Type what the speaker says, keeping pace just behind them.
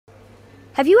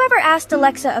Have you ever asked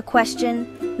Alexa a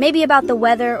question, maybe about the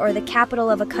weather or the capital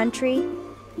of a country?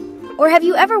 Or have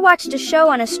you ever watched a show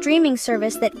on a streaming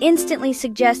service that instantly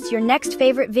suggests your next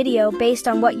favorite video based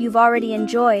on what you've already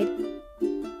enjoyed?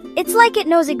 It's like it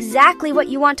knows exactly what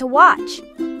you want to watch.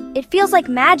 It feels like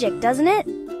magic, doesn't it?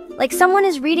 Like someone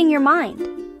is reading your mind.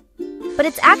 But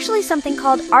it's actually something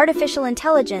called artificial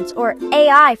intelligence, or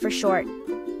AI for short.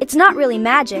 It's not really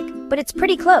magic, but it's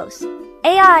pretty close.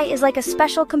 AI is like a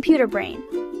special computer brain,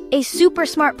 a super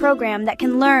smart program that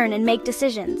can learn and make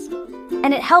decisions.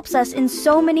 And it helps us in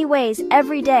so many ways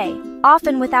every day,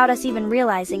 often without us even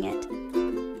realizing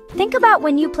it. Think about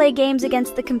when you play games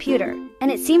against the computer, and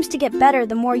it seems to get better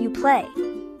the more you play.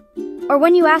 Or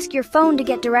when you ask your phone to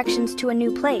get directions to a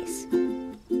new place.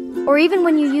 Or even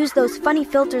when you use those funny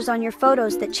filters on your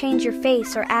photos that change your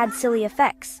face or add silly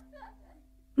effects.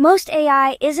 Most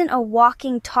AI isn't a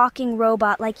walking, talking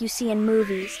robot like you see in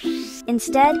movies.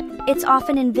 Instead, it's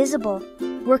often invisible,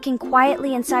 working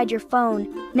quietly inside your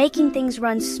phone, making things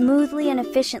run smoothly and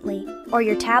efficiently, or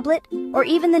your tablet, or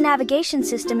even the navigation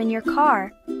system in your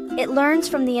car. It learns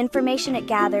from the information it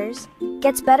gathers,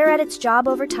 gets better at its job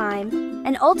over time,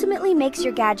 and ultimately makes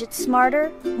your gadgets smarter,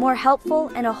 more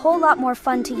helpful, and a whole lot more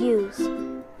fun to use.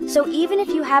 So even if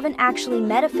you haven't actually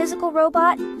met a physical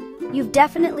robot, you've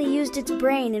definitely used its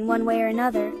brain in one way or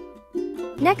another.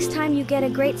 Next time you get a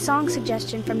great song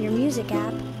suggestion from your music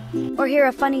app, or hear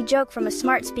a funny joke from a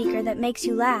smart speaker that makes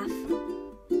you laugh,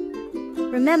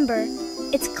 remember,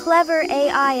 it's clever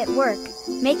AI at work,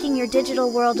 making your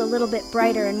digital world a little bit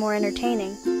brighter and more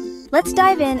entertaining. Let's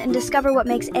dive in and discover what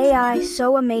makes AI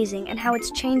so amazing and how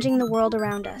it's changing the world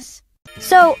around us.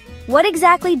 So, what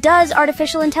exactly does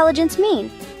artificial intelligence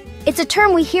mean? It's a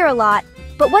term we hear a lot,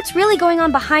 but what's really going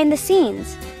on behind the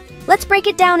scenes? Let's break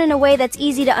it down in a way that's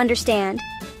easy to understand,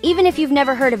 even if you've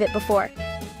never heard of it before.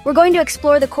 We're going to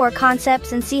explore the core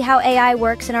concepts and see how AI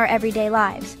works in our everyday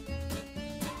lives.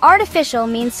 Artificial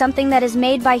means something that is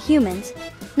made by humans,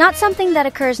 not something that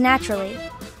occurs naturally.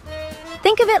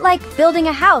 Think of it like building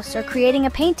a house or creating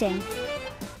a painting.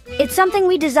 It's something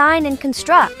we design and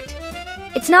construct.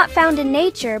 It's not found in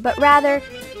nature, but rather,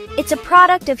 it's a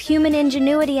product of human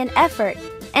ingenuity and effort.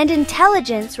 And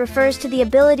intelligence refers to the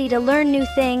ability to learn new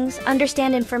things,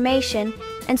 understand information,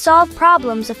 and solve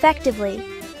problems effectively.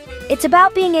 It's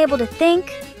about being able to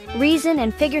think, reason,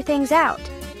 and figure things out.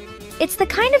 It's the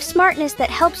kind of smartness that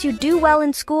helps you do well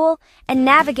in school and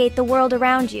navigate the world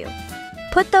around you.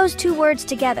 Put those two words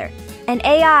together, and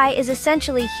AI is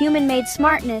essentially human-made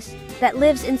smartness that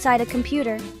lives inside a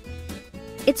computer.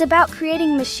 It's about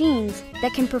creating machines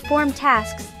that can perform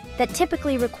tasks that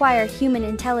typically require human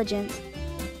intelligence.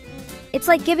 It's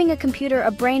like giving a computer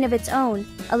a brain of its own,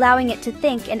 allowing it to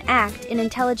think and act in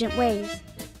intelligent ways.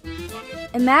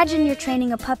 Imagine you're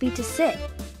training a puppy to sit.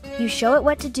 You show it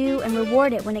what to do and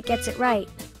reward it when it gets it right.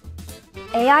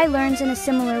 AI learns in a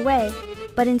similar way,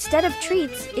 but instead of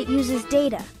treats, it uses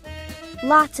data.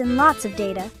 Lots and lots of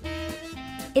data.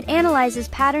 It analyzes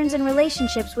patterns and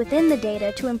relationships within the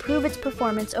data to improve its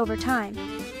performance over time.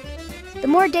 The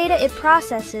more data it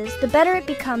processes, the better it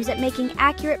becomes at making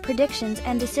accurate predictions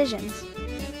and decisions.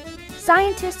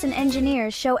 Scientists and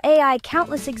engineers show AI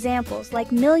countless examples,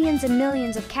 like millions and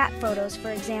millions of cat photos,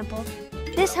 for example.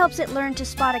 This helps it learn to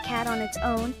spot a cat on its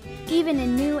own, even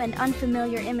in new and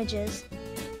unfamiliar images.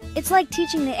 It's like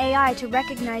teaching the AI to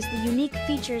recognize the unique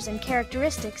features and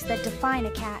characteristics that define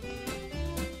a cat.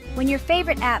 When your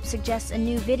favorite app suggests a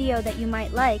new video that you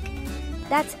might like,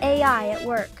 that's AI at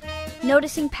work,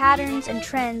 noticing patterns and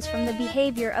trends from the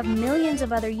behavior of millions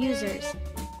of other users.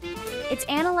 It's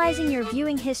analyzing your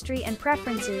viewing history and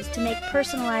preferences to make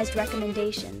personalized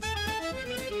recommendations.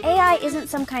 AI isn't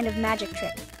some kind of magic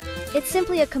trick. It's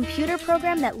simply a computer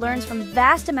program that learns from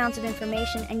vast amounts of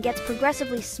information and gets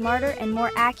progressively smarter and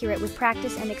more accurate with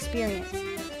practice and experience.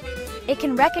 It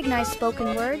can recognize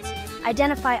spoken words,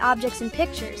 identify objects in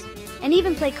pictures, and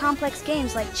even play complex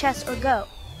games like chess or Go,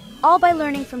 all by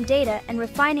learning from data and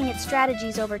refining its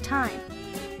strategies over time.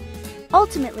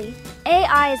 Ultimately,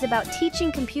 AI is about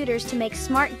teaching computers to make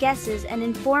smart guesses and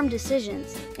informed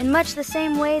decisions, in much the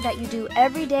same way that you do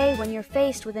every day when you're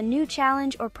faced with a new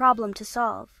challenge or problem to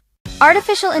solve.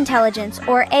 Artificial intelligence,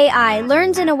 or AI,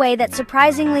 learns in a way that's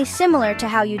surprisingly similar to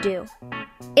how you do.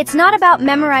 It's not about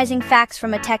memorizing facts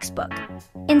from a textbook.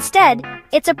 Instead,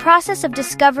 it's a process of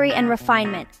discovery and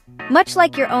refinement, much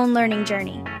like your own learning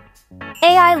journey.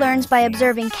 AI learns by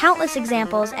observing countless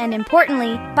examples and,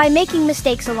 importantly, by making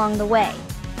mistakes along the way.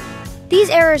 These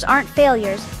errors aren't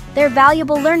failures, they're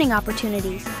valuable learning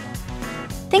opportunities.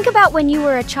 Think about when you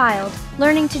were a child,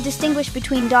 learning to distinguish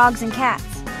between dogs and cats.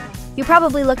 You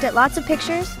probably looked at lots of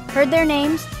pictures, heard their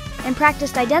names, and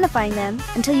practiced identifying them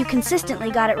until you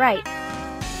consistently got it right.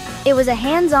 It was a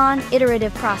hands-on,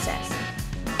 iterative process.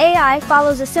 AI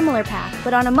follows a similar path,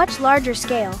 but on a much larger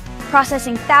scale,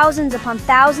 processing thousands upon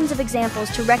thousands of examples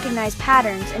to recognize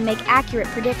patterns and make accurate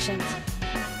predictions.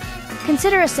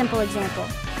 Consider a simple example: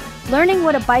 learning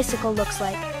what a bicycle looks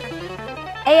like.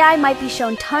 AI might be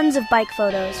shown tons of bike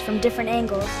photos from different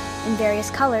angles, in various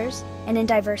colors, and in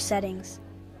diverse settings.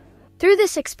 Through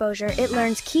this exposure, it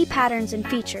learns key patterns and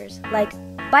features, like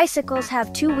bicycles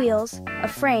have 2 wheels, a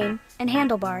frame, and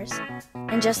handlebars.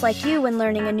 And just like you when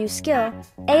learning a new skill,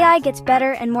 AI gets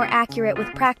better and more accurate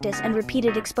with practice and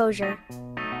repeated exposure.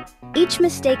 Each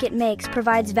mistake it makes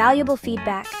provides valuable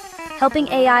feedback, helping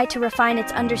AI to refine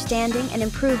its understanding and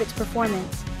improve its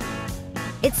performance.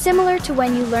 It's similar to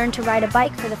when you learn to ride a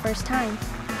bike for the first time.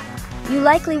 You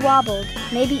likely wobbled,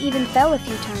 maybe even fell a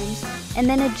few times, and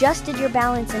then adjusted your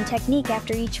balance and technique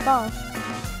after each fall.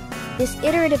 This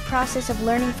iterative process of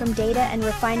learning from data and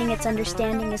refining its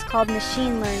understanding is called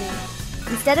machine learning.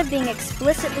 Instead of being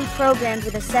explicitly programmed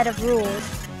with a set of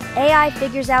rules, AI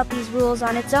figures out these rules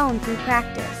on its own through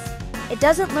practice. It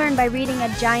doesn't learn by reading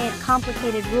a giant,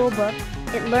 complicated rulebook,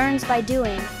 it learns by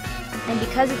doing. And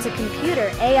because it's a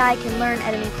computer, AI can learn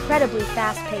at an incredibly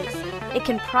fast pace. It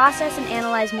can process and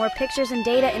analyze more pictures and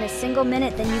data in a single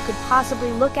minute than you could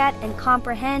possibly look at and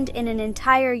comprehend in an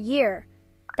entire year.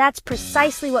 That's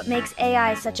precisely what makes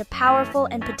AI such a powerful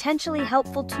and potentially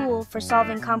helpful tool for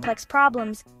solving complex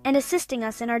problems and assisting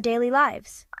us in our daily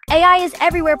lives. AI is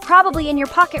everywhere, probably in your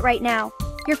pocket right now.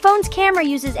 Your phone's camera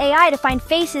uses AI to find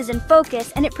faces and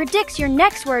focus, and it predicts your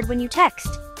next word when you text.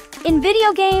 In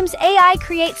video games, AI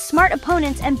creates smart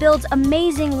opponents and builds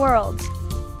amazing worlds.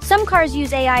 Some cars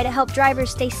use AI to help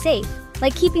drivers stay safe,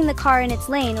 like keeping the car in its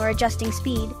lane or adjusting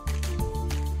speed.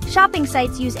 Shopping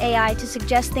sites use AI to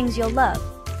suggest things you'll love.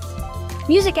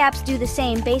 Music apps do the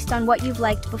same based on what you've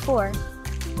liked before.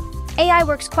 AI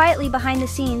works quietly behind the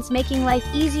scenes, making life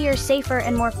easier, safer,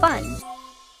 and more fun.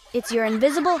 It's your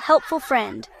invisible, helpful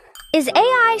friend. Is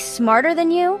AI smarter than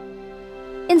you?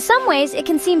 In some ways, it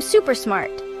can seem super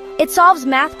smart. It solves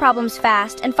math problems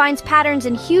fast and finds patterns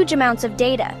in huge amounts of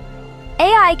data.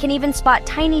 AI can even spot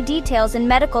tiny details in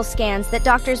medical scans that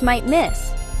doctors might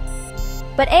miss.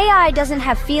 But AI doesn't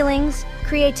have feelings,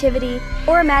 creativity,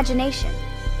 or imagination.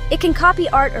 It can copy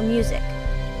art or music,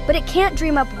 but it can't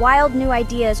dream up wild new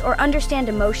ideas or understand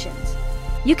emotions.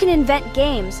 You can invent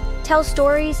games, tell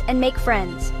stories, and make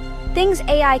friends, things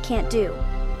AI can't do.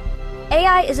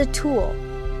 AI is a tool,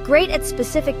 great at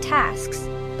specific tasks,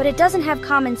 but it doesn't have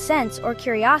common sense or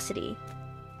curiosity.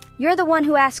 You're the one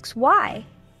who asks why,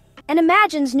 and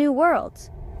imagines new worlds.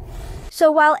 So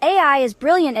while AI is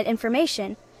brilliant at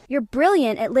information, you're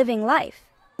brilliant at living life.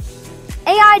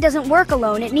 AI doesn't work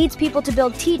alone, it needs people to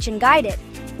build, teach, and guide it.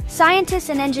 Scientists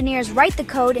and engineers write the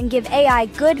code and give AI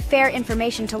good, fair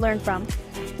information to learn from.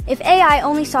 If AI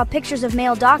only saw pictures of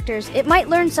male doctors, it might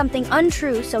learn something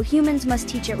untrue, so humans must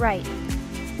teach it right.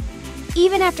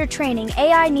 Even after training,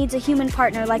 AI needs a human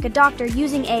partner like a doctor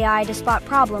using AI to spot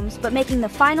problems, but making the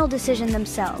final decision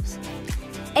themselves.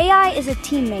 AI is a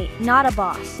teammate, not a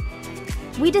boss.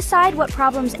 We decide what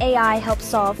problems AI helps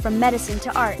solve, from medicine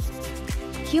to art.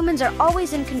 Humans are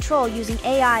always in control, using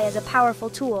AI as a powerful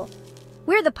tool.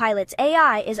 We're the pilots.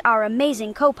 AI is our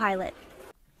amazing co-pilot.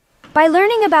 By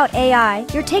learning about AI,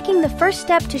 you're taking the first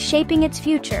step to shaping its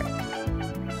future.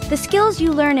 The skills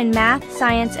you learn in math,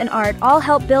 science, and art all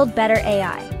help build better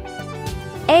AI.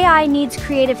 AI needs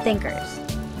creative thinkers.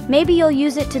 Maybe you'll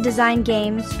use it to design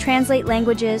games, translate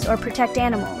languages, or protect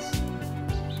animals.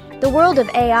 The world of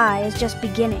AI is just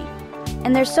beginning,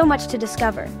 and there's so much to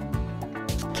discover.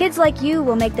 Kids like you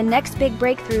will make the next big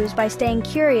breakthroughs by staying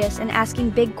curious and asking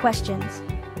big questions.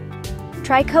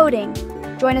 Try coding,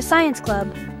 join a science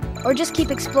club, or just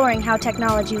keep exploring how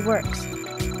technology works.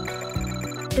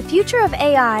 The future of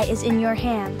AI is in your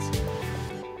hands.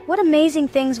 What amazing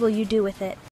things will you do with it?